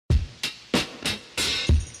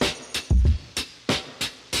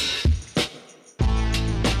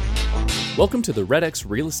Welcome to the Red X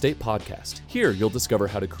Real Estate Podcast. Here, you'll discover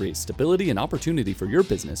how to create stability and opportunity for your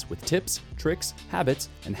business with tips, tricks, habits,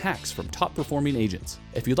 and hacks from top-performing agents.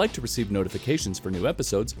 If you'd like to receive notifications for new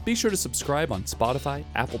episodes, be sure to subscribe on Spotify,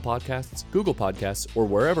 Apple Podcasts, Google Podcasts, or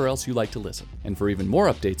wherever else you like to listen. And for even more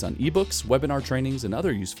updates on ebooks, webinar trainings, and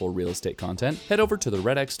other useful real estate content, head over to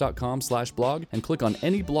theredx.com/blog and click on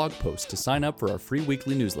any blog post to sign up for our free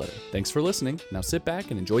weekly newsletter. Thanks for listening. Now sit back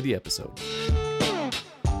and enjoy the episode.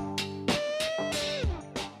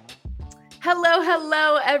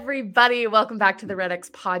 Hello, everybody. Welcome back to the Red X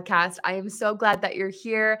podcast. I am so glad that you're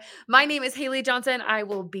here. My name is Haley Johnson. I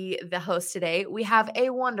will be the host today. We have a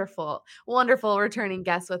wonderful returning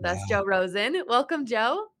guest with us, Joe Rosen. Welcome,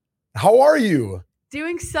 Joe. How are you?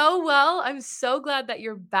 Doing so well. I'm so glad that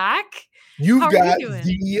you're back. You've got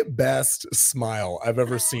the best smile I've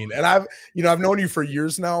ever seen. And I've known you for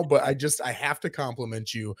years now, but I have to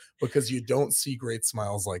compliment you because you don't see great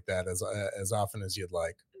smiles like that as often as you'd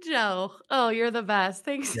like. Joe, oh, you're the best.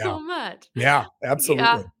 Thanks so much. Yeah, absolutely.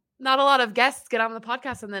 Yeah. Not a lot of guests get on the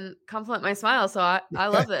podcast and then compliment my smile. So I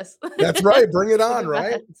love this. That's right. Bring it on,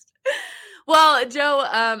 right? Well,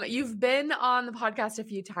 Joe, you've been on the podcast a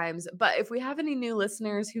few times, but if we have any new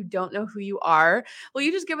listeners who don't know who you are, will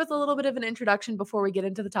you just give us a little bit of an introduction before we get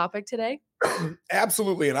into the topic today?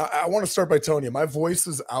 Absolutely. And I want to start by telling you, my voice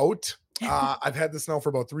is out. I've had this now for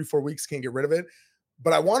about 3-4 weeks. Can't get rid of it.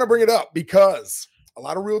 But I want to bring it up because a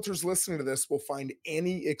lot of realtors listening to this will find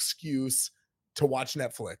any excuse to watch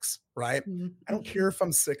Netflix, right? Mm-hmm. I don't care if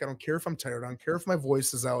I'm sick. I don't care if I'm tired. I don't care if my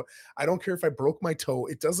voice is out. I don't care if I broke my toe.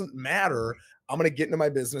 It doesn't matter. I'm going to get into my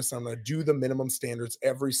business. I'm going to do the minimum standards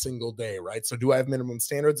every single day, right? So do I have minimum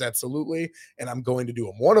standards? Absolutely. And I'm going to do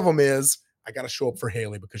them. One of them is I got to show up for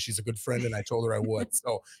Haley because she's a good friend and I told her I would.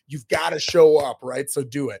 So you've got to show up, right? So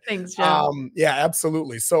do it. Thanks, Joe. Yeah,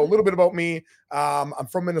 absolutely. So a little bit about me. I'm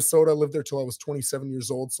from Minnesota. I lived there till I was 27 years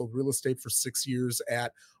old. Sold real estate for 6 years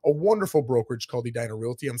at a wonderful brokerage called Edina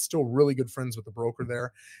Realty. I'm still really good friends with the broker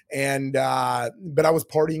there. And, but I was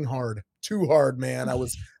partying hard, too hard, man. I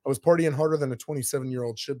was partying harder than a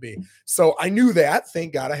 27-year-old should be. So I knew that.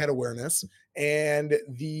 Thank God I had awareness. And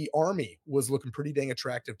the Army was looking pretty dang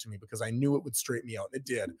attractive to me because I knew it would straighten me out. And it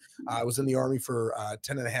did. I was in the Army for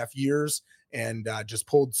 10 and a half years and just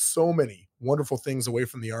pulled so many wonderful things away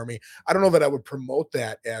from the Army. I don't know that I would promote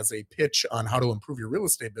that as a pitch on how to improve your real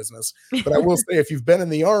estate business, but I will say if you've been in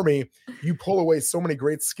the Army, you pull away so many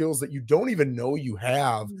great skills that you don't even know you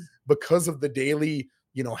have because of the daily,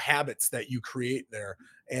 habits that you create there.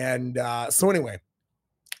 And so anyway,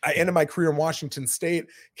 I ended my career in Washington State,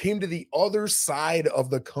 came to the other side of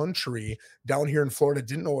the country down here in Florida,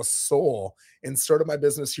 didn't know a soul, and started my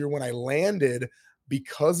business here. When I landed,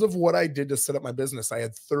 because of what I did to set up my business, I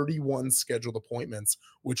had 31 scheduled appointments,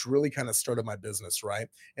 which really kind of started my business, right?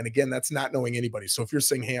 And again, that's not knowing anybody. So if you're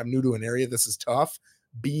saying, hey, I'm new to an area, this is tough,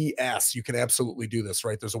 BS, you can absolutely do this,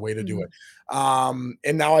 right? There's a way to do it.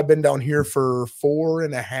 And now I've been down here for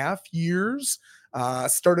 4.5 years.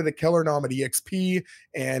 Started at Keller, now I'm at EXP,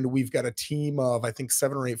 and we've got a team of, I think,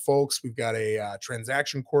 7 or 8 folks. We've got a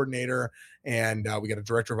transaction coordinator, and we got a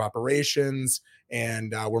director of operations,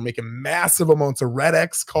 and we're making massive amounts of Red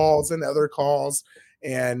X calls and other calls.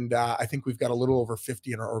 And I think we've got a little over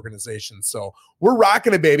 50 in our organization. So we're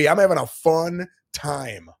rocking it, baby. I'm having a fun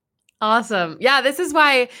time. Awesome. Yeah, this is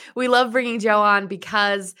why we love bringing Joe on,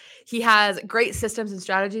 because he has great systems and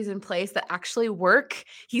strategies in place that actually work.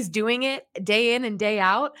 He's doing it day in and day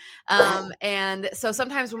out. And so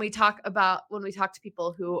sometimes when we talk to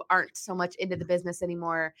people who aren't so much into the business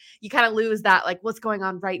anymore, you kind of lose that, like, what's going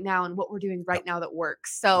on right now and what we're doing right now that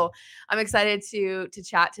works. So I'm excited to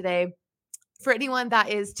chat today. For anyone that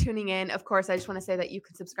is tuning in, of course, I just want to say that you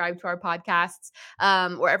can subscribe to our podcasts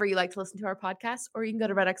wherever you like to listen to our podcast, or you can go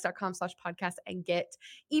to redx.com/podcast and get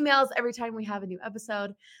emails every time we have a new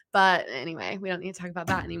episode. But anyway, we don't need to talk about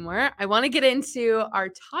that anymore. I want to get into our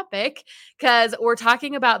topic because we're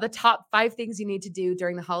talking about the top 5 things you need to do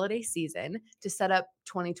during the holiday season to set up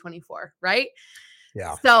 2024, right?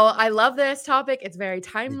 Yeah. So I love this topic. It's very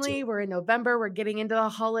timely. We're in November. We're getting into the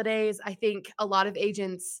holidays. I think a lot of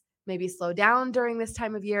agents maybe slow down during this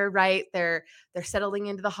time of year, right? They're settling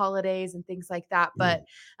into the holidays and things like that. But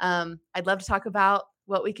I'd love to talk about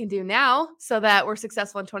what we can do now so that we're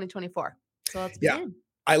successful in 2024. So let's begin.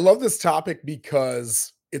 I love this topic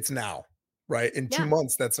because it's now, right? In 2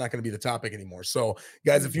 months, that's not going to be the topic anymore. So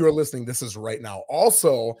guys, if you are listening, this is right now.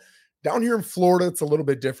 Also, down here in Florida, it's a little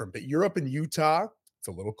bit different, but you're up in Utah, it's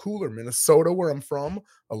a little cooler. Minnesota, where I'm from,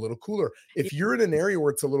 a little cooler. If you're in an area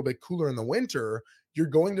where it's a little bit cooler in the winter, you're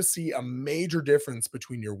going to see a major difference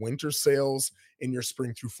between your winter sales and your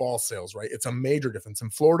spring through fall sales, right? It's a major difference. In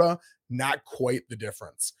Florida, not quite the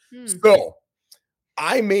difference. Hmm. So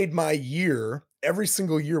I made my year every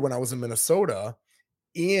single year when I was in Minnesota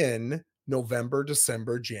in November,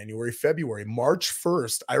 December, January, February. March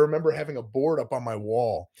 1st, I remember having a board up on my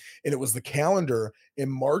wall, and it was the calendar, and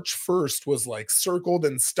March 1st was like circled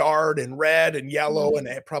and starred and red and yellow, and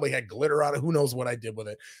it probably had glitter on it. Who knows what I did with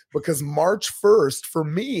it? Because March 1st for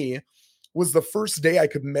me was the first day I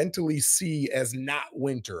could mentally see as not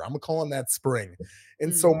winter. I'm calling that spring.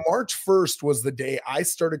 And so March 1st was the day I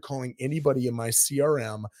started calling anybody in my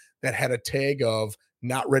CRM that had a tag of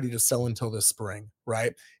not ready to sell until this spring,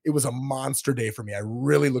 right? It was a monster day for me. I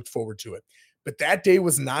really looked forward to it. But that day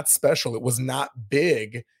was not special. It was not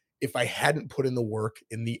big if I hadn't put in the work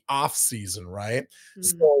in the off season, right?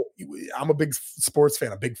 So I'm a big sports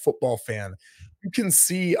fan, a big football fan. You can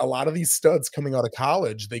see a lot of these studs coming out of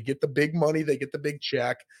college. They get the big money, they get the big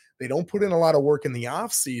check. They don't put in a lot of work in the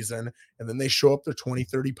off season, and then they show up, they're 20,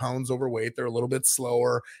 30 pounds overweight. They're a little bit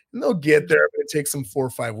slower, and they'll get there, but it takes them 4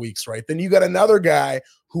 or 5 weeks, right? Then you got another guy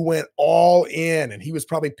who went all in, and he was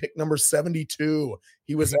probably pick number 72.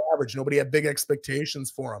 He was average. Nobody had big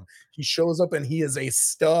expectations for him. He shows up and he is a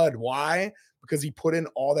stud. Why? Because he put in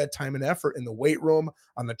all that time and effort in the weight room,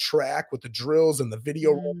 on the track with the drills and the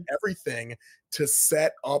video room, everything to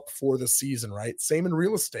set up for the season, right? Same in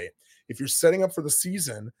real estate. If you're setting up for the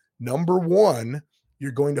season, number one,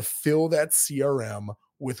 you're going to fill that CRM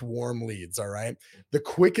with warm leads. All right. The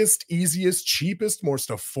quickest, easiest, cheapest, most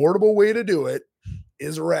affordable way to do it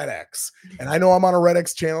is RedX. And I know I'm on a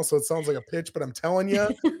RedX channel, so it sounds like a pitch, but I'm telling you,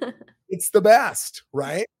 it's the best,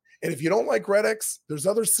 right? And if you don't like RedX, there's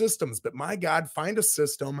other systems, but my God, find a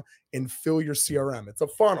system and fill your CRM. It's a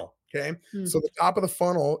funnel. Okay. So the top of the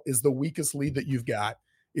funnel is the weakest lead that you've got.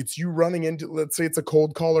 It's you running into, let's say it's a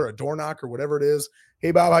cold call or a door knock or whatever it is.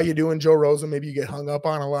 Hey, Bob, how you doing? Joe Rosen. Maybe you get hung up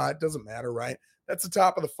on a lot. Doesn't matter, right? That's the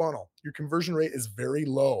top of the funnel. Your conversion rate is very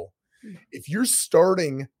low. If you're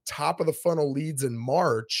starting top of the funnel leads in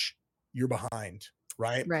March, you're behind,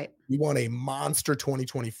 right? Right. We want a monster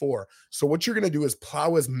 2024. So what you're going to do is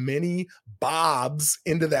plow as many bobs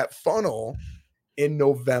into that funnel in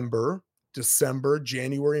November, December,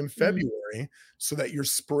 January, and February, so that your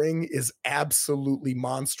spring is absolutely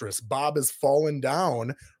monstrous. Bob has fallen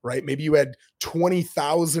down, right? Maybe you had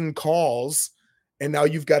 20,000 calls, and now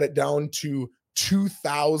you've got it down to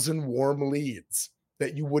 2,000 warm leads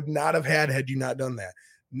that you would not have had you not done that.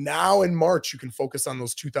 Now in March, you can focus on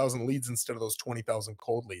those 2,000 leads instead of those 20,000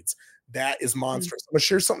 cold leads. That is monstrous. I'm going to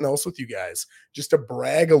share something else with you guys just to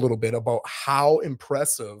brag a little bit about how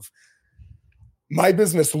impressive my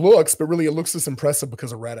business looks, but really it looks this impressive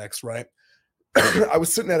because of RedX, right? I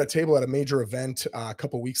was sitting at a table at a major event a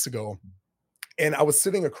couple weeks ago, and I was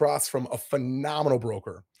sitting across from a phenomenal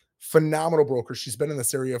broker. Phenomenal broker. She's been in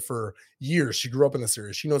this area for years. She grew up in this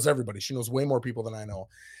area. She knows everybody. She knows way more people than I know.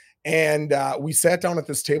 And we sat down at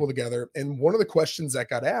this table together. And one of the questions that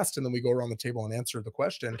got asked, and then we go around the table and answer the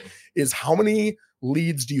question, is how many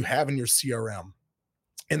leads do you have in your CRM?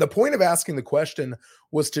 And the point of asking the question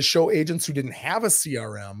was to show agents who didn't have a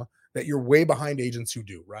CRM that you're way behind agents who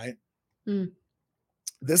do, right?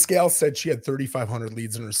 This gal said she had 3,500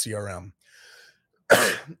 leads in her CRM.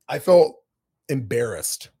 I felt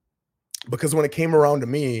embarrassed because when it came around to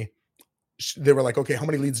me, they were like, okay, how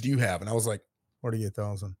many leads do you have? And I was like,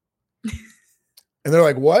 48,000. And they're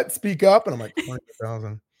like, what? Speak up. And I'm like,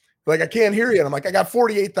 48,000. Like, I can't hear you. And I'm like, I got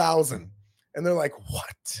 48,000. And they're like,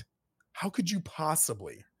 what? How could you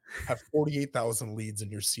possibly have 48,000 leads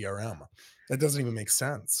in your CRM? That doesn't even make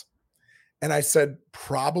sense. And I said,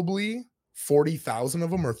 probably 40,000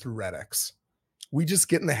 of them are through RedX. We just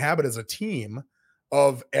get in the habit as a team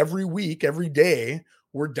of every week, every day,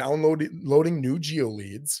 we're loading new geo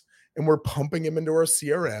leads and we're pumping them into our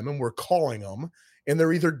CRM and we're calling them. And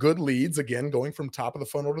they're either good leads, again, going from top of the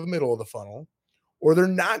funnel to the middle of the funnel, or they're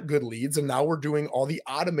not good leads. And now we're doing all the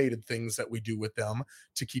automated things that we do with them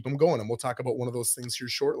to keep them going. And we'll talk about one of those things here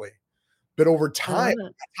shortly. But over time,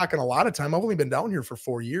 I'm talking a lot of time. I've only been down here for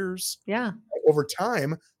 4 years. Yeah. Over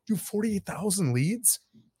time, do 48,000 leads.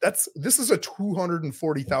 This is a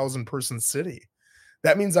 240,000 person city.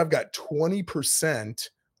 That means I've got 20%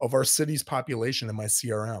 of our city's population in my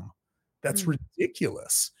CRM. That's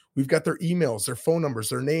ridiculous. We've got their emails, their phone numbers,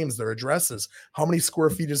 their names, their addresses, how many square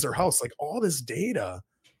feet is their house, like all this data.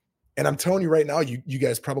 And I'm telling you right now, you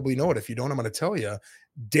guys probably know it. If you don't, I'm going to tell you,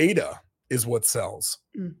 data is what sells.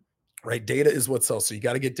 Right? Data is what sells. So you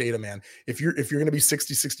got to get data, man. If you're going to be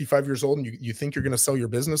 60, 65 years old and you think you're going to sell your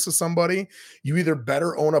business to somebody, you either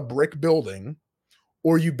better own a brick building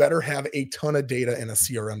or you better have a ton of data in a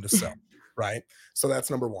CRM to sell, right? So that's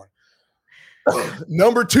number one.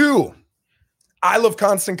 Number two, I love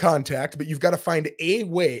Constant Contact, but you've got to find a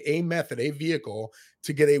way, a method, a vehicle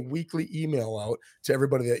to get a weekly email out to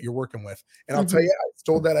everybody that you're working with. And I'll tell you, I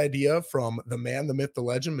stole that idea from the man, the myth, the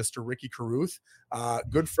legend, Mr. Ricky Carruth,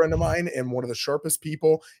 good friend of mine and one of the sharpest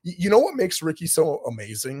people. You know what makes Ricky so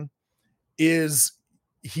amazing is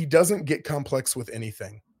he doesn't get complex with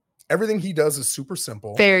anything. Everything he does is super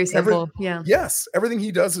simple. Very simple. Yeah. Yes. Everything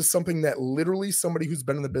he does is something that literally somebody who's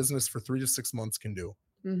been in the business for 3 to 6 months can do.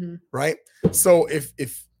 Right. So if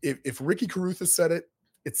Ricky Carruth has said it,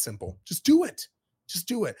 it's simple. Just do it. Just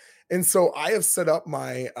do it. And so I have set up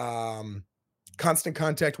my Constant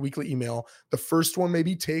Contact weekly email. The first one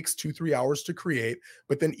maybe takes 2-3 hours to create,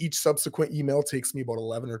 but then each subsequent email takes me about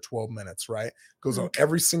 11 or 12 minutes, right? Goes out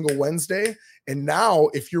every single Wednesday. And now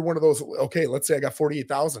if you're one of those, okay, let's say I got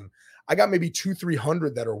 48,000, I got maybe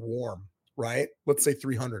 200-300 that are warm, right? Let's say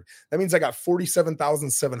 300. That means I got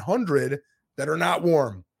 47,700 that are not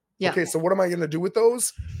warm. Yeah. Okay, so what am I going to do with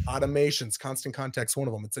those? Automations. Constant Contact's one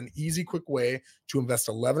of them. It's an easy, quick way to invest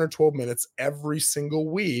 11 or 12 minutes every single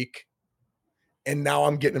week. And now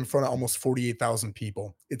I'm getting in front of almost 48,000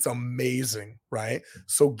 people. It's amazing, right?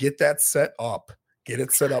 So get that set up. Get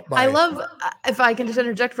it set up by. I love, if I can just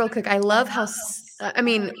interject real quick, I love how, I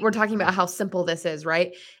mean, we're talking about how simple this is,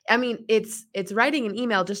 right? I mean, it's writing an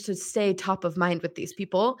email just to stay top of mind with these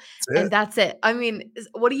people. And that's it. I mean,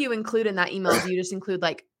 what do you include in that email? Do you just include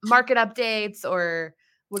like market updates, or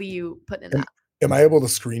what do you put in that? Am I able to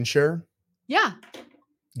screen share? Yeah.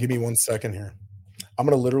 Give me 1 second here. I'm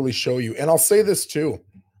going to literally show you. And I'll say this too.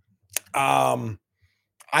 I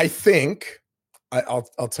think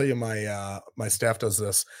I'll tell you my staff does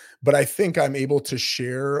this, but I think I'm able to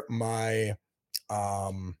share my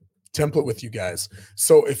template with you guys.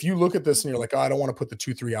 So if you look at this and you're like, oh, I don't want to put the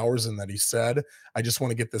 2-3 hours in that he said, I just want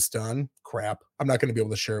to get this done. Crap. I'm not going to be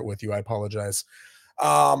able to share it with you. I apologize.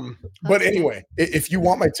 But anyway, if you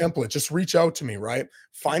want my template, just reach out to me, right?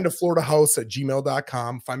 Find a Florida house at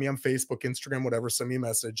gmail.com. Find me on Facebook, Instagram, whatever, send me a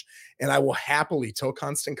message. And I will happily tell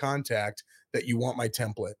Constant Contact that you want my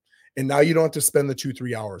template. And now you don't have to spend the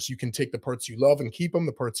 2-3 hours. You can take the parts you love and keep them.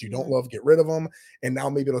 The parts you don't love, get rid of them. And now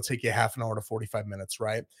maybe it'll take you half an hour to 45 minutes,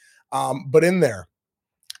 right? But in there,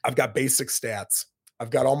 I've got basic stats. I've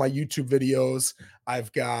got all my YouTube videos.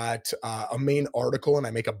 I've got a main article, and I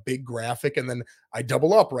make a big graphic, and then I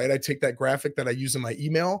double up, right? I take that graphic that I use in my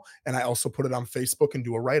email, and I also put it on Facebook and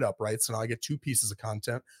do a write-up, right? So now I get 2 pieces of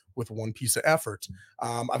content with 1 piece of effort.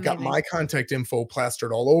 I've got my contact info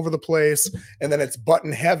plastered all over the place, and then it's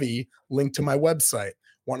button heavy linked to my website.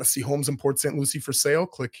 Want to see homes in Port St. Lucie for sale?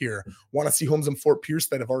 Click here. Want to see homes in Fort Pierce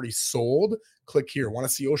that have already sold? Click here. Want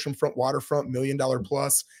to see oceanfront, waterfront, $1 million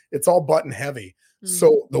plus? It's all button heavy.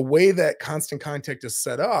 So the way that Constant Contact is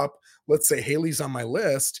set up, let's say Haley's on my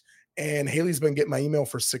list and Haley's been getting my email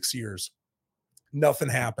for 6 years. Nothing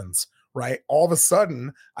happens, right? All of a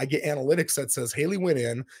sudden, I get analytics that says Haley went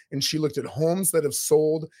in and she looked at homes that have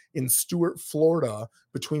sold in Stuart, Florida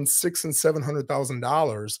between $600,000 and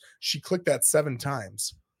 $700,000. She clicked that 7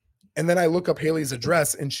 times. And then I look up Haley's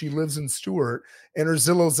address and she lives in Stuart and her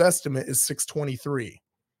Zillow's estimate is 623.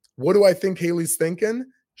 What do I think Haley's thinking?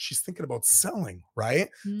 She's thinking about selling, right?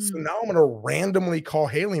 So now I'm going to randomly call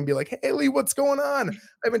Haley and be like, Haley, what's going on? I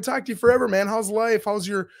haven't talked to you forever, man. How's life? How's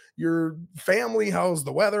your family? How's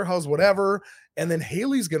the weather? How's whatever? And then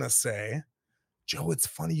Haley's going to say, Joe, it's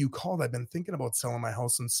funny you called. I've been thinking about selling my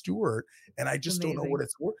house in Stuart and I just don't know what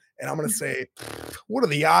it's worth. And I'm going to say, what are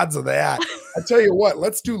the odds of that? I tell you what,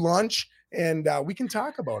 let's do lunch and we can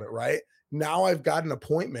talk about it, right? Now I've got an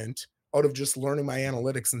appointment out of just learning my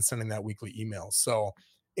analytics and sending that weekly email. So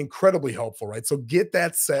incredibly helpful, right? So get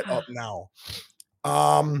that set up now.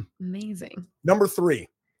 Amazing. Number 3,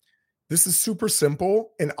 this is super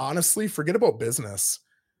simple. And honestly, forget about business.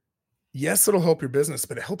 Yes, it'll help your business,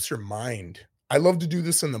 but it helps your mind. I love to do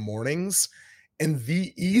this in the mornings. And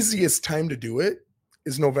the easiest time to do it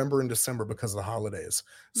is November and December because of the holidays.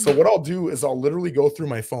 So what I'll do is I'll literally go through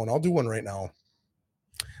my phone. I'll do one right now.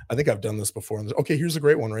 I think I've done this before. Okay, here's a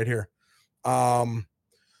great one right here.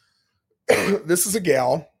 This is a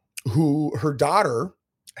gal who her daughter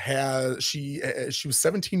she was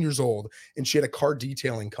 17 years old and she had a car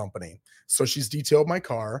detailing company. So she's detailed my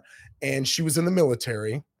car and she was in the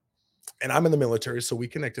military and I'm in the military. So we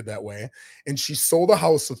connected that way. And she sold a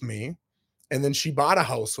house with me and then she bought a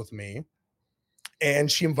house with me and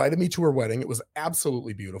she invited me to her wedding. It was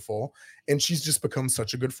absolutely beautiful. And she's just become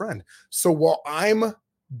such a good friend. So while I'm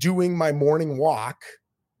doing my morning walk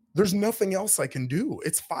There's nothing else I can do.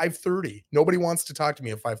 It's 5:30. Nobody wants to talk to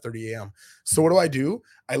me at 5:30 a.m. So what do?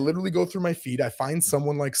 I literally go through my feed. I find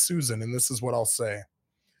someone like Susan, and this is what I'll say.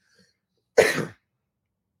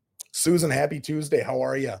 Susan, happy Tuesday. How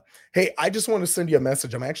are you? Hey, I just want to send you a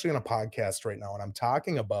message. I'm actually on a podcast right now, and I'm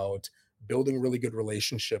talking about building really good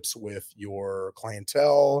relationships with your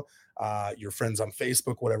clientele, your friends on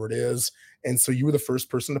Facebook, whatever it is. And so you were the first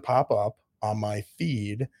person to pop up on my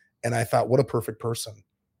feed. And I thought, what a perfect person,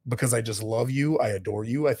 because I just love you. I adore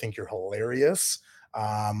you. I think you're hilarious.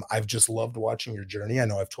 I've just loved watching your journey. I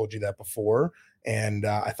know I've told you that before. And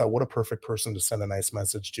I thought, what a perfect person to send a nice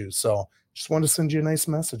message to. So just wanted to send you a nice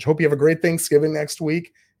message. Hope you have a great Thanksgiving next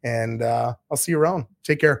week. And I'll see you around.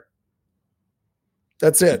 Take care.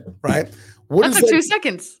 That's it, right? That took 2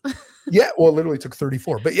 seconds. Yeah, well, it literally took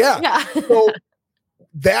 34. But yeah. So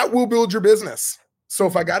that will build your business. So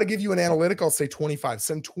if I got to give you an analytic, I'll say 25.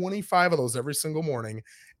 Send 25 of those every single morning.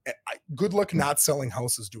 Good luck not selling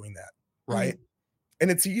houses doing that, right? And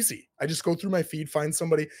it's easy. I just go through my feed, find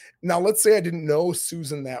somebody. Now, let's say I didn't know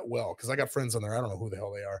Susan that well, because I got friends on there. I don't know who the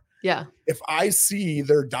hell they are. Yeah. If I see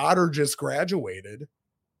their daughter just graduated,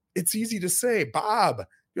 it's easy to say, Bob,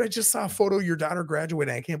 I just saw a photo of your daughter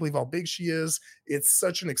graduating. I can't believe how big she is. It's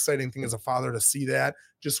such an exciting thing as a father to see that.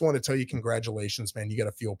 Just want to tell you, congratulations, man. You got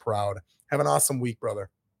to feel proud. Have an awesome week, brother.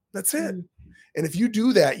 That's it. And if you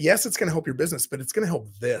do that, yes, it's going to help your business, but it's going to help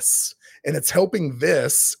this. And it's helping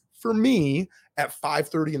this for me at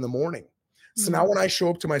 5:30 in the morning. So now when I show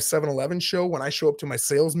up to my 7-Eleven show, when I show up to my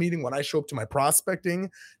sales meeting, when I show up to my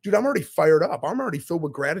prospecting, dude, I'm already fired up. I'm already filled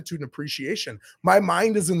with gratitude and appreciation. My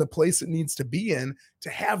mind is in the place it needs to be in to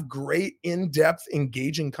have great, in-depth,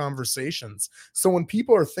 engaging conversations. So when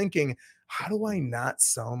people are thinking, how do I not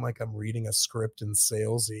sound like I'm reading a script in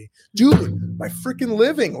salesy? Dude, my freaking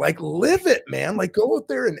living, like live it, man. Like go out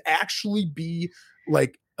there and actually be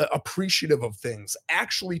like appreciative of things.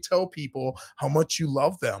 Actually tell people how much you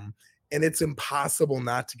love them. And it's impossible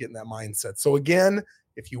not to get in that mindset. So again,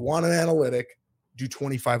 if you want an analytic, do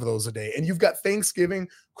 25 of those a day. And you've got Thanksgiving,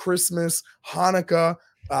 Christmas, Hanukkah,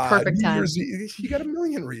 Perfect New time. Year's Eve. You got a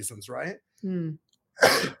million reasons, right?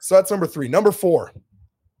 So that's number 3. Number 4,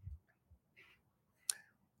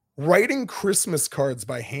 writing Christmas cards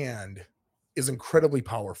by hand is incredibly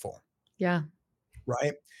powerful. Yeah.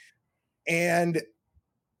 Right? And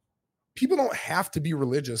people don't have to be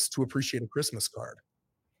religious to appreciate a Christmas card.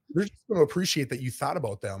 They're just going to appreciate that you thought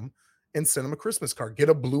about them and send them a Christmas card. Get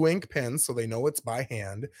a blue ink pen so they know it's by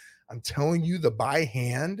hand. I'm telling you, the by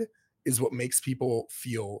hand is what makes people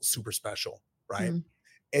feel super special, right?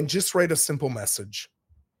 And just write a simple message.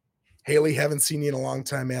 Haley, haven't seen you in a long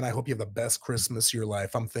time, man. I hope you have the best Christmas of your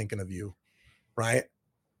life. I'm thinking of you, right?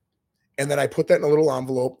 And then I put that in a little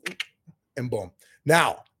envelope and boom.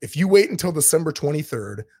 Now, if you wait until December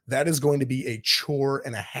 23rd, that is going to be a chore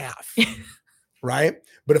and a half. Right?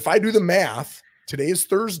 But if I do the math, today is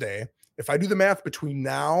Thursday. If I do the math between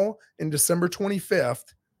now and December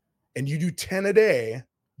 25th, and you do 10 a day,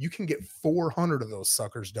 you can get 400 of those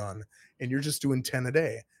suckers done. And you're just doing 10 a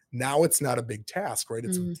day. Now it's not a big task, right?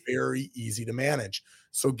 It's very easy to manage.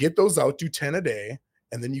 So get those out, do 10 a day,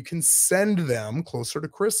 and then you can send them closer to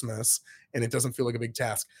Christmas, and it doesn't feel like a big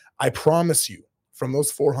task. I promise you, from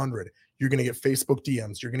those 400, you're going to get Facebook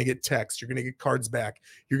DMs. You're going to get texts. You're going to get cards back.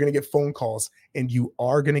 You're going to get phone calls, and you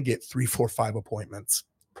are going to get 3, 4, 5 appointments.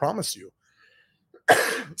 Promise you.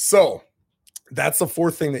 So that's the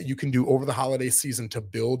 4th thing that you can do over the holiday season to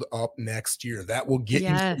build up next year. That will get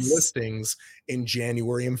you some listings in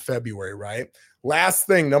January and February, right? Last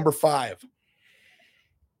thing, number 5.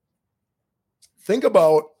 Think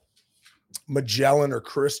about Magellan or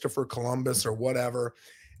Christopher Columbus or whatever.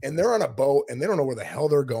 And they're on a boat and they don't know where the hell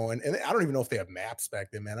they're going. And I don't even know if they have maps back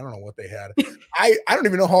then, man. I don't know what they had. I don't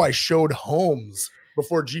even know how I showed homes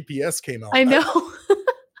before GPS came out. I know.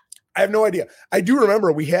 I have no idea. I do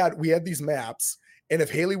remember we had these maps. And if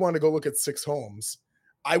Haley wanted to go look at 6 homes,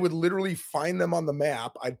 I would literally find them on the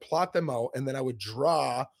map. I'd plot them out and then I would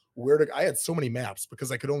draw where to. I had so many maps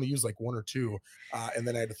because I could only use like 1 or 2. And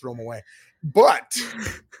then I had to throw them away. But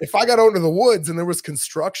if I got out into the woods and there was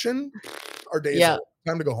construction, our days are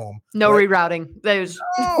time to go home. No rerouting.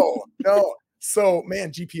 No. So,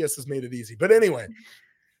 man, GPS has made it easy. But anyway,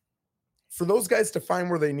 for those guys to find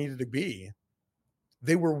where they needed to be,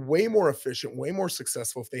 they were way more efficient, way more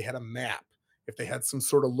successful if they had a map, if they had some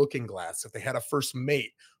sort of looking glass, if they had a first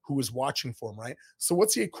mate who was watching for them, right? So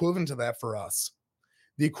what's the equivalent to that for us?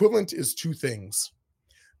 The equivalent is 2 things.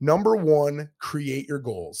 Number 1, create your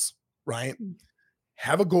goals, right?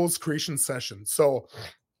 Have a goals creation session. So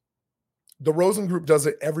The Rosen group does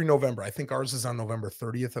it every November. I think ours is on November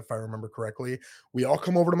 30th, if I remember correctly. We all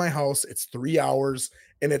come over to my house. It's 3 hours,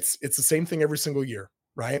 and it's the same thing every single year,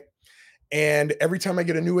 right? And every time I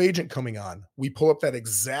get a new agent coming on, we pull up that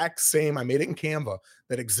exact same, I made it in Canva,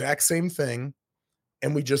 that exact same thing,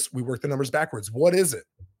 and we work the numbers backwards. What is it?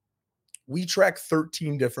 We track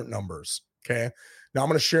 13 different numbers. Okay. Now I'm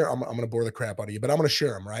going to share, I'm going to bore the crap out of you, but I'm going to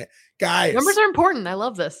share them, right? Guys. Numbers are important. I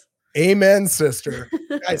love this. Amen, sister.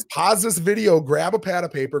 Guys, pause this video, grab a pad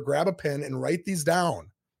of paper, grab a pen, and write these down.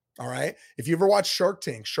 All right. If you ever watch Shark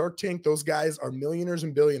Tank, those guys are millionaires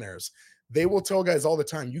and billionaires. They will tell guys all the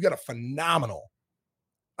time, you got a phenomenal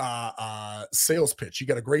sales pitch. You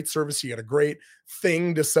got a great service. You got a great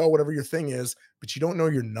thing to sell, whatever your thing is, but you don't know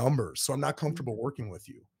your numbers. So I'm not comfortable working with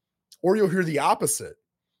you. Or you'll hear the opposite.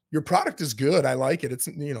 Your product is good. I like it. It's,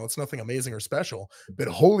 it's nothing amazing or special, but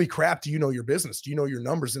holy crap, do you know your business? Do you know your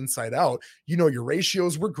numbers inside out? You know your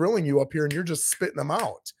ratios. We're grilling you up here and you're just spitting them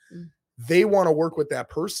out. They want to work with that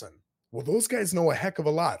person. Well, those guys know a heck of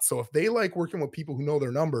a lot. So if they like working with people who know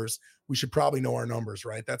their numbers, we should probably know our numbers,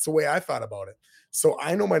 right? That's the way I thought about it. So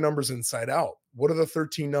I know my numbers inside out. What are the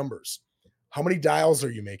 13 numbers? How many dials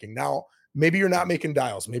are you making? Now, maybe you're not making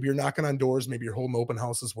dials. Maybe you're knocking on doors. Maybe you're holding open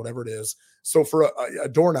houses, whatever it is. So for a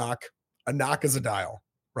door knock, a knock is a dial,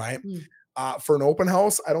 right? For an open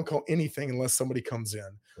house, I don't call anything unless somebody comes in.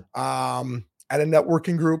 At a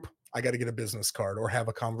networking group, I got to get a business card or have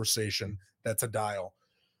a conversation. That's a dial.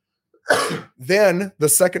 Then the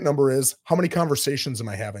second number is, how many conversations am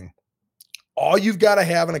I having? All you've got to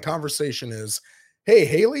have in a conversation is, hey,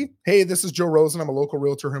 Haley, hey, this is Joe Rosen. I'm a local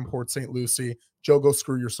realtor here in Port St. Lucie. Joe, go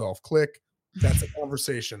screw yourself. Click. That's a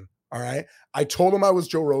conversation. All right. I told them I was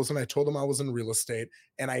Joe Rosen. I told them I was in real estate,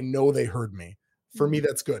 and I know they heard me. For me,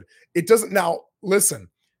 that's good. It doesn't. Now, listen,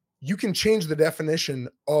 you can change the definition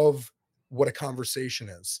of what a conversation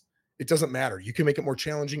is. It doesn't matter. You can make it more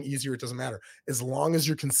challenging, easier. It doesn't matter. As long as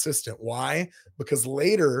you're consistent. Why? Because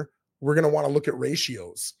later we're going to want to look at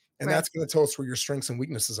ratios, and that's going to tell us where your strengths and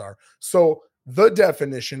weaknesses are. So the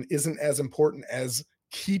definition isn't as important as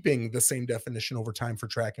keeping the same definition over time for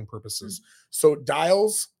tracking purposes. So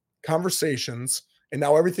dials, conversations, and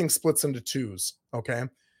now everything splits into twos. Okay.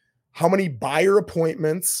 How many buyer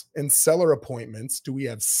appointments and seller appointments do we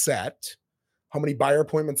have set? How many buyer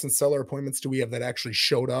appointments and seller appointments do we have that actually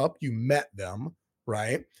showed up? You met them,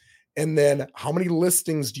 right? And then how many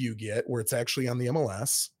listings do you get where it's actually on the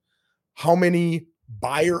MLS? How many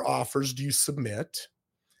buyer offers do you submit?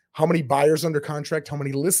 How many buyers under contract? How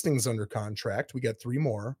many listings under contract? We got 3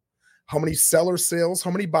 more. How many seller sales?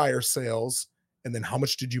 How many buyer sales? And then how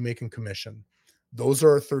much did you make in commission? Those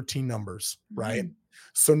are our 13 numbers, right?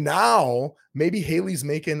 So now maybe Haley's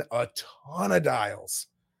making a ton of dials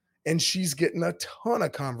and she's getting a ton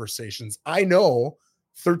of conversations. I know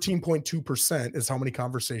 13.2% is how many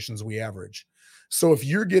conversations we average. So if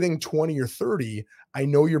you're getting 20 or 30, I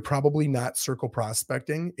know you're probably not circle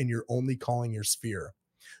prospecting and you're only calling your sphere,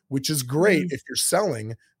 which is great if you're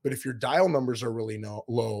selling. But if your dial numbers are really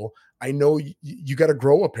low, I know you got to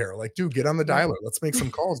grow a pair. Like, dude, get on the dialer. Let's make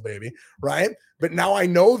some calls, baby. Right. But now I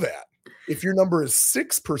know that if your number is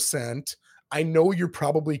 6%, I know you're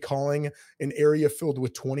probably calling an area filled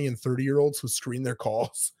with 20 and 30-year-olds who screen their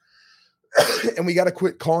calls. And we got to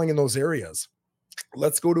quit calling in those areas.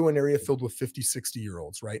 Let's go to an area filled with 50,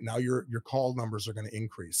 60-year-olds, right? Now your call numbers are going to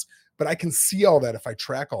increase. But I can see all that if I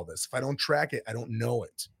track all this. If I don't track it, I don't know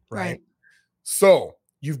it, right? So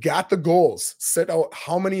you've got the goals. Set out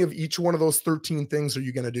how many of each one of those 13 things are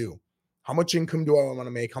you going to do? How much income do I want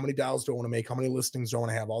to make? How many dials do I want to make? How many listings do I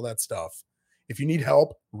want to have? All that stuff. If you need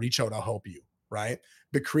help, reach out. I'll help you, right?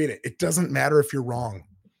 But create it. It doesn't matter if you're wrong.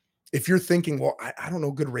 If you're thinking, well, I don't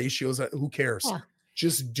know good ratios, who cares? Yeah.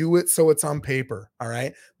 Just do it so it's on paper, all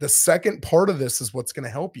right? The second part of this is what's going to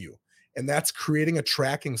help you, and that's creating a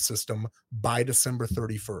tracking system by December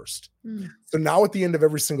 31st. So now at the end of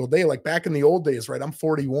every single day, like back in the old days, right? I'm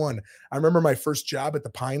 41. I remember my first job at the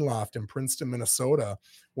Pine Loft in Princeton, Minnesota.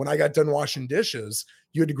 When I got done washing dishes,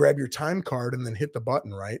 you had to grab your time card and then hit the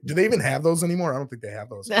button, right? Do they even have those anymore? I don't think they have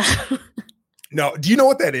those. No. Do you know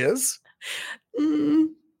what that is?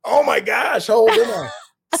 Oh my gosh. How old am I?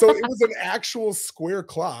 So it was an actual square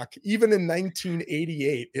clock. Even in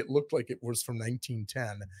 1988, it looked like it was from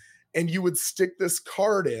 1910. And you would stick this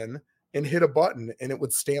card in and hit a button and it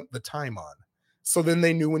would stamp the time on. So then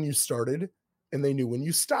they knew when you started and they knew when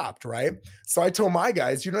you stopped, right? So I told my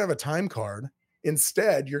guys, you don't have a time card.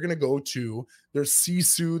 Instead, you're going to go to, there's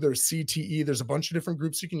CSU, there's CTE, there's a bunch of different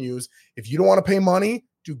groups you can use. If you don't want to pay money,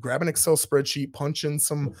 grab an Excel spreadsheet, punch in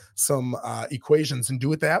some equations and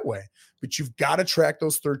do it that way. But you've got to track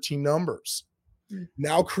those 13 numbers. Mm.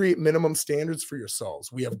 Now create minimum standards for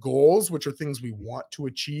yourselves. We have goals, which are things we want to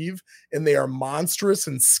achieve, and they are monstrous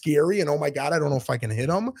and scary. And oh my God, I don't know if I can hit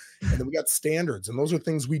them. And then we got standards, and those are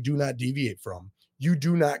things we do not deviate from. You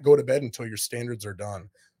do not go to bed until your standards are done.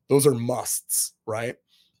 Those are musts, right?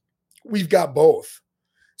 We've got both.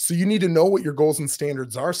 So you need to know what your goals and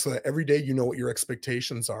standards are so that every day you know what your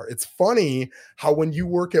expectations are. It's funny how when you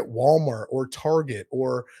work at Walmart or Target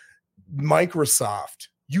or Microsoft,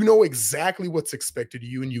 you know exactly what's expected of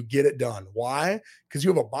you and you get it done. Why? Because you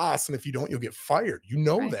have a boss, and if you don't, you'll get fired. You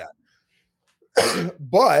know Right. that.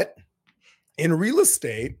 But in real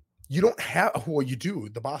estate, you don't have, well, you do.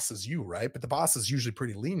 The boss is you, right? But the boss is usually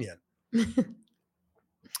pretty lenient.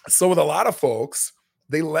 So with a lot of folks,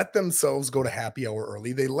 they let themselves go to happy hour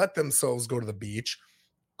early. They let themselves go to the beach.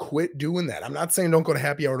 Quit doing that. I'm not saying don't go to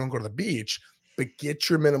happy hour, don't go to the beach, but get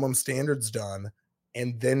your minimum standards done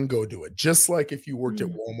and then go do it. Just like if you worked at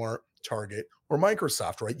Mm. Walmart, Target, or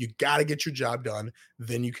Microsoft, right? You got to get your job done,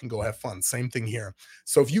 then you can go have fun. Same thing here.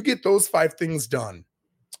 So if you get those 5 things done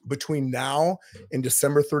between now and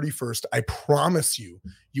December 31st, I promise you,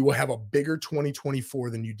 you will have a bigger 2024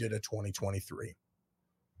 than you did a 2023.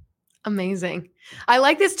 Amazing. I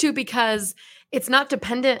like this too because it's not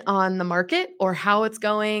dependent on the market or how it's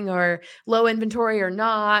going or low inventory or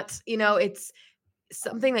not. It's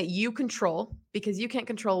something that you control because you can't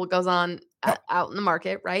control what goes on Yep, out in the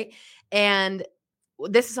market, right? And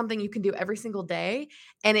this is something you can do every single day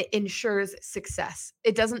and it ensures success.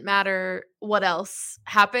 It doesn't matter what else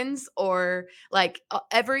happens or like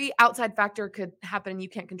every outside factor could happen and you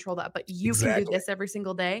can't control that, but you can do exactly. this every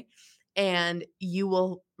single day and you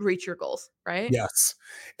will reach your goals, right? Yes.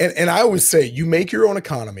 And I always say you make your own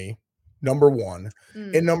economy, number 1.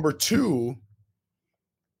 Mm, And number 2,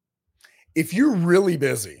 if you're really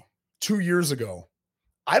busy, 2 years ago,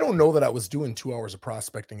 I don't know that I was doing 2 hours of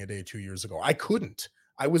prospecting a day 2 years ago. I couldn't.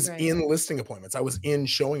 I was right. in listing appointments. I was in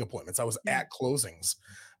showing appointments. I was Mm. at closings.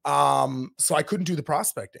 So I couldn't do the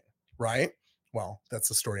prospecting, right? Well, that's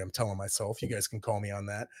the story I'm telling myself. You guys can call me on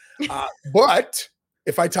that. But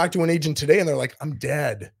if I talk to an agent today and they're like, "I'm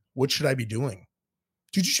dead. What should I be doing?"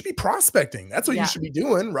 Dude, you should be prospecting. That's what you Yeah. should be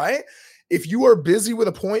doing, right? If you are busy with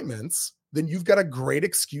appointments, then you've got a great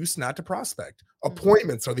excuse not to prospect. Mhm.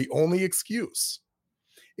 Appointments are the only excuse.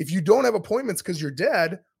 If you don't have appointments because you're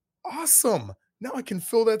dead, awesome. Now I can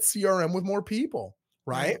fill that CRM with more people,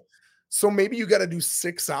 right? Right. So maybe you got to do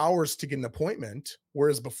 6 hours to get an appointment,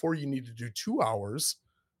 whereas before you need to do 2 hours.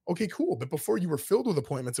 Okay, cool. But before you were filled with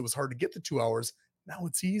appointments, it was hard to get the 2 hours. Now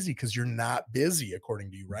it's easy because you're not busy,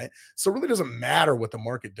 according to you, right? So it really doesn't matter what the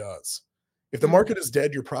market does. If the Mm. market is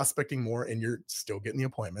dead, you're prospecting more and you're still getting the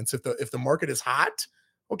appointments. If the market is hot,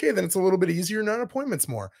 okay, then it's a little bit easier, not appointments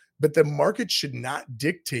more. But the market should not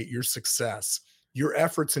dictate your success. Your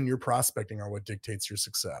efforts and your prospecting are what dictates your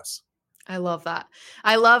success. I love that.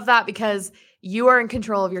 I love that because you are in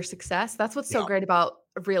control of your success. That's what's so Yeah. great about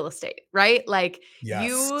real estate, right? Like Yes.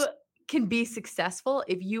 you can be successful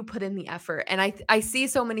if you put in the effort. And I see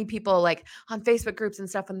so many people like on Facebook groups and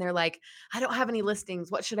stuff and they're like, "I don't have any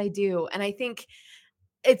listings. What should I do?" And I think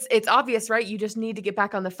it's obvious, right? You just need to get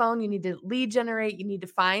back on the phone. You need to lead generate. You need to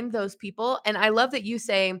find those people. And I love that you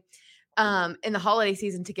say in the holiday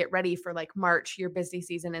season to get ready for like March, your busy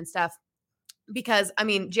season and stuff because I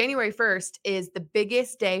mean, January 1st is the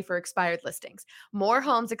biggest day for expired listings. More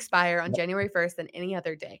homes expire on Yep. January 1st than any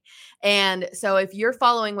other day. And so if you're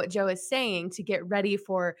following what Joe is saying to get ready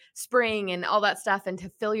for spring and all that stuff and to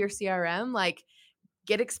fill your CRM, like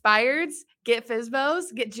get expireds, get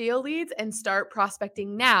FISBOs, get geo leads and start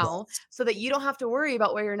prospecting now Yes. so that you don't have to worry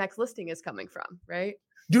about where your next listing is coming from, right?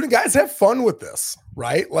 Dude, and guys, have fun with this,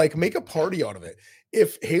 right? Like make a party out of it.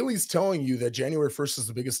 If Haley's telling you that January 1st is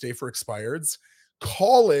the biggest day for expireds,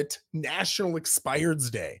 call it National Expireds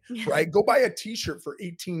Day, Yeah. right? Go buy a t-shirt for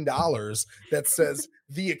 $18 that says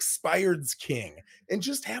the Expireds King and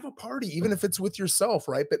just have a party, even if it's with yourself,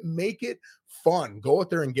 right? But make it fun. Go out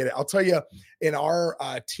there and get it. I'll tell you, in our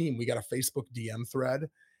team, we got a Facebook DM thread,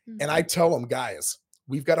 and I tell them, guys,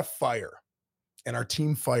 we've got a fire and our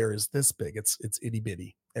team fire is this big. It's itty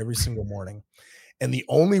bitty every single morning. And the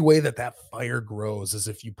only way that that fire grows is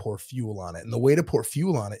if you pour fuel on it. And the way to pour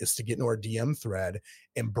fuel on it is to get into our DM thread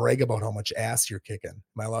and brag about how much ass you're kicking.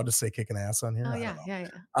 Am I allowed to say kicking ass on here? Oh I don't yeah, know.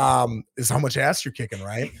 yeah, Is how much ass you're kicking,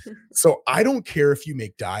 right? yeah. So I don't care if you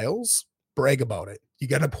make dials, brag about it. You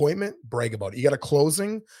got an appointment, brag about it. You got a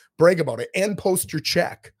closing, brag about it, and post your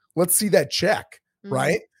check. Let's see that check, Mhm.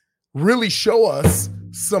 right? Really show us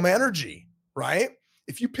some energy, right?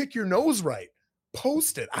 If you pick your nose right,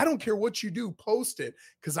 post it. I don't care what you do, post it,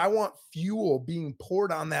 because I want fuel being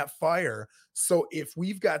poured on that fire. So if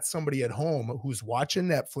we've got somebody at home who's watching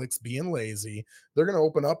Netflix being lazy, they're going to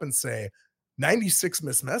open up and say, 96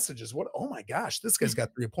 missed messages. What? Oh my gosh, this guy's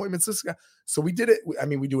got 3 appointments. This guy. So we did it. I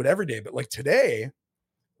mean, we do it every day, but like today,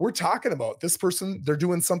 we're talking about this person. They're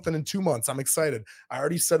doing something in 2 months. I'm excited. I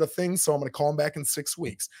already said a thing, so I'm going to call them back in 6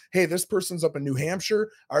 weeks. Hey, this person's up in New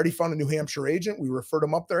Hampshire. I already found a New Hampshire agent. We referred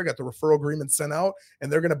them up there. I got the referral agreement sent out,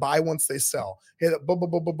 and they're going to buy once they sell. Hey, boom, boom,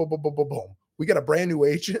 boom, boom, boom, boom, boom, boom, boom. We got a brand new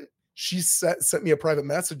agent. She sent me a private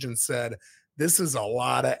message and said, "This is a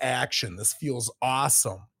lot of action. This feels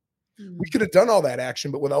awesome." We could have done all that action,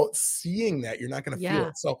 but without seeing that, you're not going to feel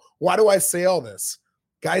it. So why do I say all this?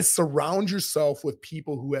 Guys, surround yourself with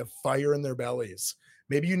people who have fire in their bellies.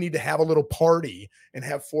 Maybe you need to have a little party and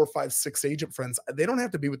have 4, 5, 6 agent friends. They don't have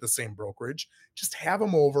to be with the same brokerage. Just have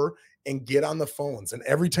them over and get on the phones. And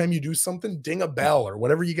every time you do something, ding a bell or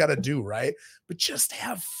whatever you got to do, right? But just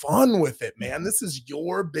have fun with it, man. This is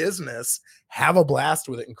your business. Have a blast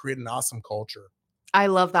with it and create an awesome culture. I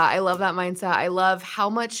love that. I love that mindset. I love how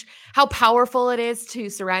powerful it is to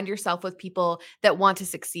surround yourself with people that want to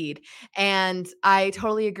succeed. And I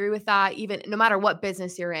totally agree with that. Even no matter what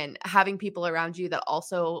business you're in, having people around you that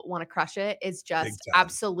also want to crush it is just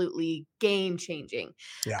absolutely game changing.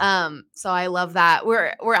 Yeah. So I love that.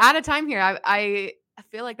 We're out of time here. I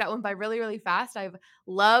feel like that went by really, really fast. I've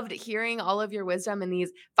loved hearing all of your wisdom and these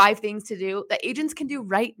 5 things to do that agents can do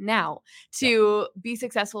right now to be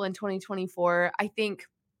successful in 2024. I think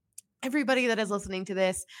everybody that is listening to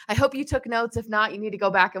this, I hope you took notes. If not, you need to go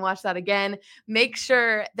back and watch that again. Make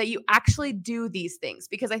sure that you actually do these things,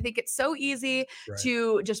 because I think it's so easy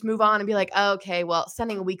to just move on and be like, oh, okay, well,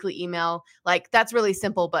 sending a weekly email, like that's really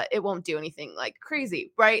simple, but it won't do anything like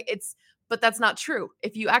crazy, right? But that's not true.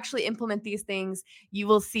 If you actually implement these things, you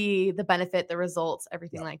will see the benefit, the results,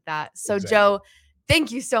 everything like that. So Joe,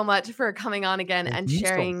 thank you so much for coming on again and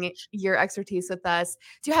sharing your expertise with us.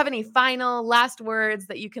 Do you have any final last words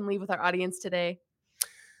that you can leave with our audience today?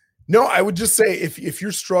 No, I would just say if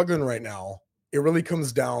you're struggling right now, it really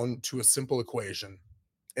comes down to a simple equation.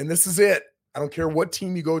 And this is it. I don't care what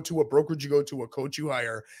team you go to, what brokerage you go to, what coach you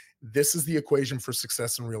hire. This is the equation for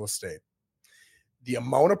success in real estate. The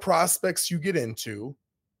amount of prospects you get into,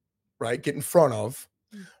 right, get in front of,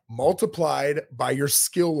 multiplied by your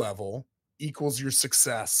skill level equals your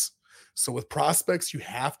success. So with prospects, you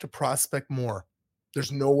have to prospect more.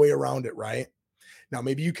 There's no way around it, right? Now,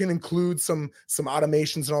 maybe you can include some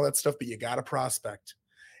automations and all that stuff, but you got to prospect.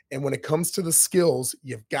 And when it comes to the skills,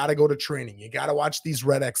 you've got to go to training. You got to watch these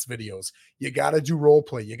Red X videos. You got to do role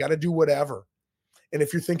play. You got to do whatever. And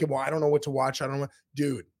if you're thinking, well, I don't know what to watch, I don't know,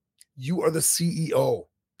 dude, you are the CEO.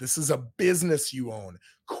 This is a business you own.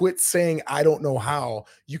 Quit saying, I don't know how.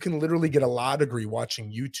 You can literally get a law degree watching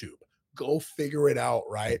YouTube. Go figure it out,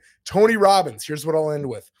 right? Tony Robbins, here's what I'll end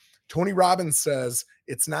with. Tony Robbins says,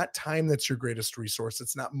 it's not time that's your greatest resource.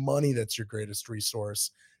 It's not money that's your greatest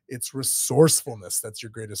resource. It's resourcefulness that's your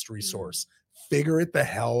greatest resource. Figure it the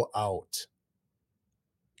hell out.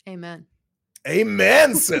 Amen.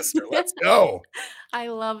 Amen, sister. Let's go. I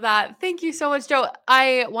love that. Thank you so much, Joe.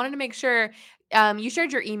 I wanted to make sure you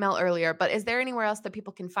shared your email earlier, but is there anywhere else that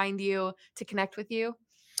people can find you to connect with you?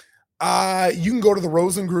 You can go to the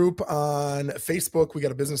Rosen group on Facebook. We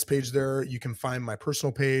got a business page there. You can find my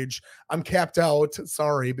personal page. I'm capped out.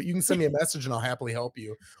 Sorry, but you can send me a message and I'll happily help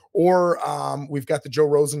you. Or we've got the Joe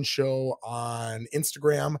Rosen Show on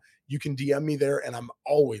Instagram. You can DM me there and I'm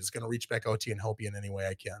always going to reach back out to you and help you in any way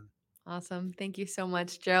I can. Awesome. Thank you so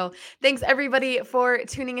much, Joe. Thanks everybody for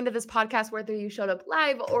tuning into this podcast, whether you showed up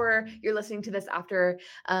live or you're listening to this after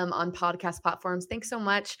on podcast platforms. Thanks so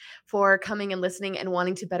much for coming and listening and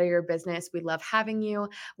wanting to better your business. We love having you.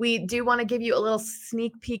 We do want to give you a little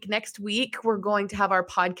sneak peek next week. We're going to have our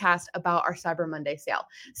podcast about our Cyber Monday sale.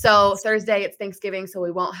 So Thursday, it's Thanksgiving, so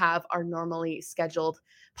we won't have our normally scheduled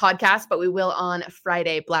podcast, but we will on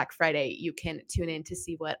Friday, Black Friday. You can tune in to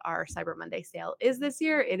see what our Cyber Monday sale is this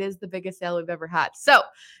year. It is the biggest sale we've ever had. So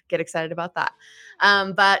get excited about that.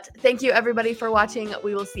 But thank you everybody for watching.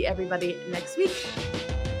 We will see everybody next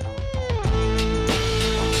week.